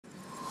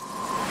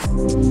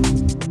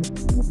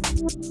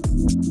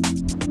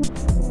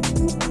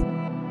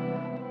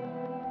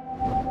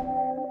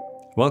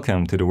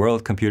Welcome to the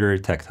World Computer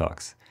Tech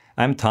Talks.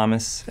 I'm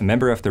Thomas, a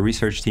member of the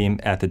research team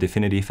at the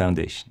DFINITY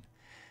Foundation.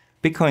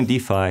 Bitcoin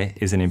DeFi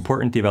is an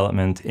important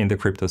development in the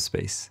crypto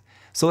space,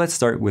 so let's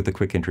start with a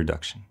quick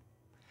introduction.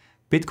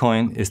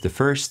 Bitcoin is the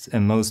first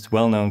and most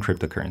well-known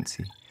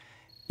cryptocurrency.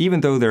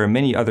 Even though there are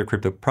many other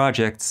crypto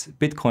projects,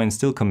 Bitcoin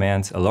still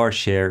commands a large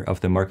share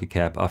of the market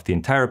cap of the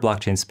entire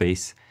blockchain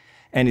space,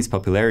 and its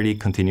popularity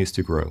continues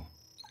to grow.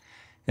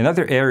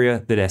 Another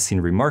area that has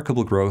seen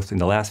remarkable growth in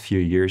the last few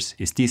years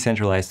is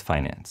decentralized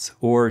finance,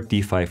 or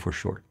DeFi for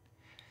short.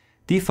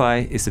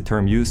 DeFi is the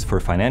term used for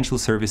financial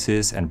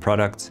services and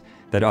products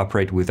that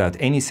operate without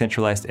any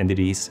centralized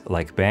entities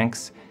like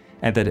banks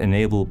and that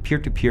enable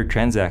peer-to-peer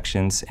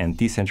transactions and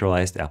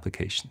decentralized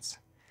applications.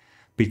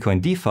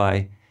 Bitcoin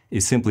DeFi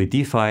is simply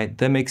DeFi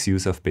that makes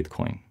use of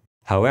Bitcoin.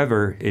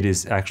 However, it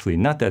is actually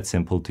not that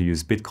simple to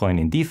use Bitcoin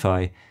in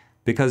DeFi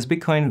because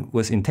Bitcoin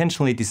was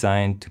intentionally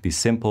designed to be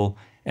simple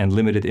and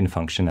limited in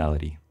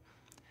functionality.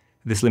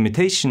 This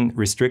limitation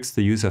restricts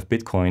the use of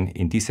Bitcoin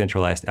in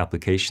decentralized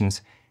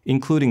applications,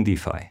 including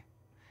DeFi.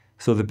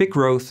 So the big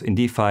growth in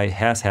DeFi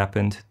has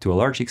happened, to a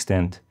large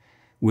extent,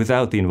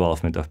 without the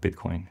involvement of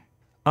Bitcoin.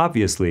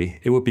 Obviously,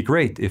 it would be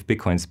great if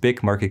Bitcoin's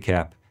big market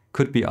cap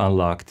could be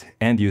unlocked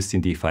and used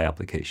in DeFi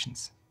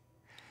applications.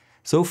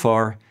 So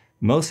far,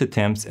 most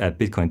attempts at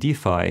Bitcoin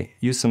DeFi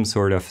use some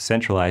sort of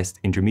centralized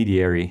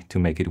intermediary to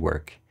make it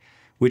work,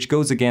 which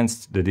goes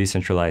against the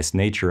decentralized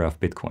nature of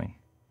Bitcoin.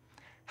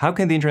 How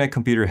can the Internet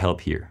Computer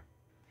help here?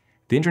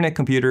 The Internet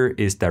Computer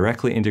is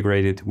directly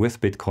integrated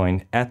with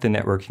Bitcoin at the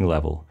networking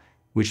level,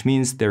 which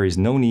means there is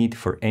no need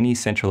for any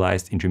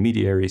centralized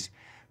intermediaries,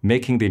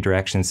 making the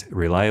interactions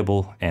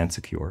reliable and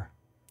secure.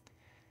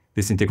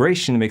 This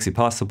integration makes it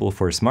possible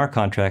for smart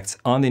contracts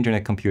on the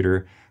Internet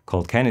Computer,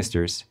 called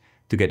canisters,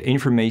 to get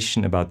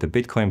information about the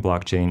Bitcoin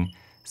blockchain,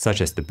 such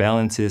as the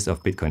balances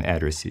of Bitcoin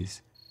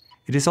addresses.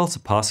 It is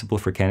also possible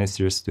for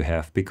canisters to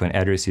have Bitcoin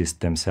addresses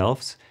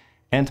themselves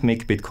and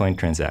make Bitcoin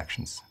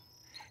transactions.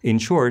 In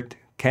short,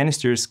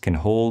 canisters can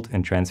hold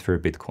and transfer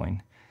Bitcoin,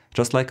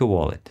 just like a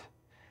wallet.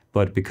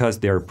 But because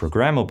they are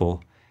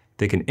programmable,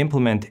 they can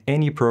implement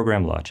any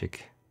program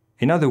logic.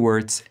 In other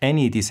words,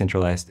 any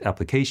decentralized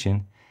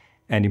application,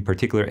 and in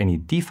particular any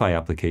DeFi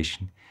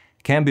application,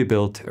 can be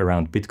built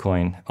around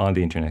Bitcoin on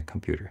the Internet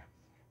Computer.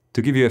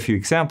 To give you a few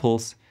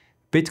examples,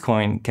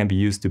 Bitcoin can be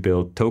used to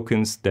build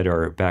tokens that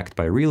are backed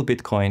by real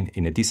Bitcoin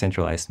in a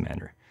decentralized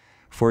manner.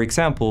 For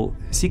example,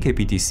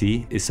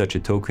 ckBTC is such a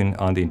token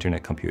on the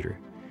Internet Computer.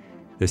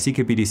 The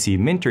ckBTC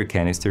minter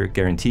canister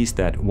guarantees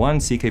that one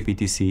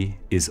ckBTC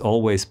is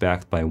always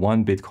backed by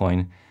one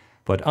Bitcoin,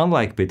 but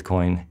unlike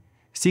Bitcoin,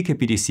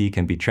 ckBTC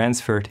can be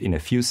transferred in a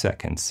few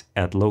seconds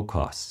at low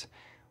cost,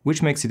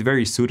 which makes it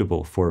very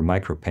suitable for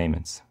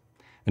micropayments.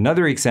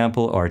 Another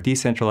example are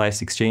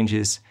decentralized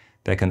exchanges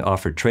that can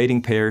offer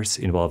trading pairs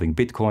involving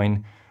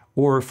Bitcoin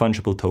or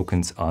fungible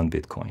tokens on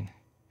Bitcoin.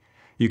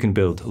 You can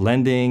build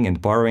lending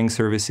and borrowing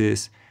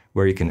services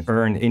where you can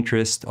earn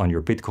interest on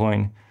your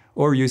Bitcoin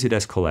or use it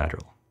as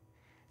collateral.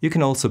 You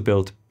can also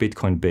build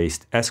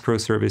Bitcoin-based escrow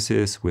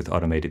services with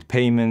automated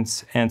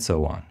payments and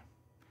so on.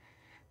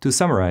 To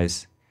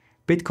summarize,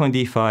 Bitcoin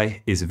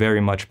DeFi is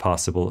very much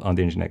possible on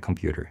the Internet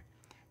Computer,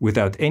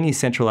 without any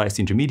centralized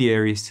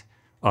intermediaries,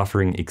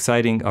 offering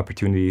exciting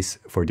opportunities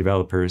for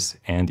developers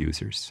and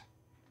users.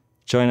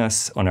 Join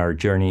us on our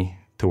journey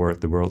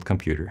toward the world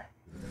computer.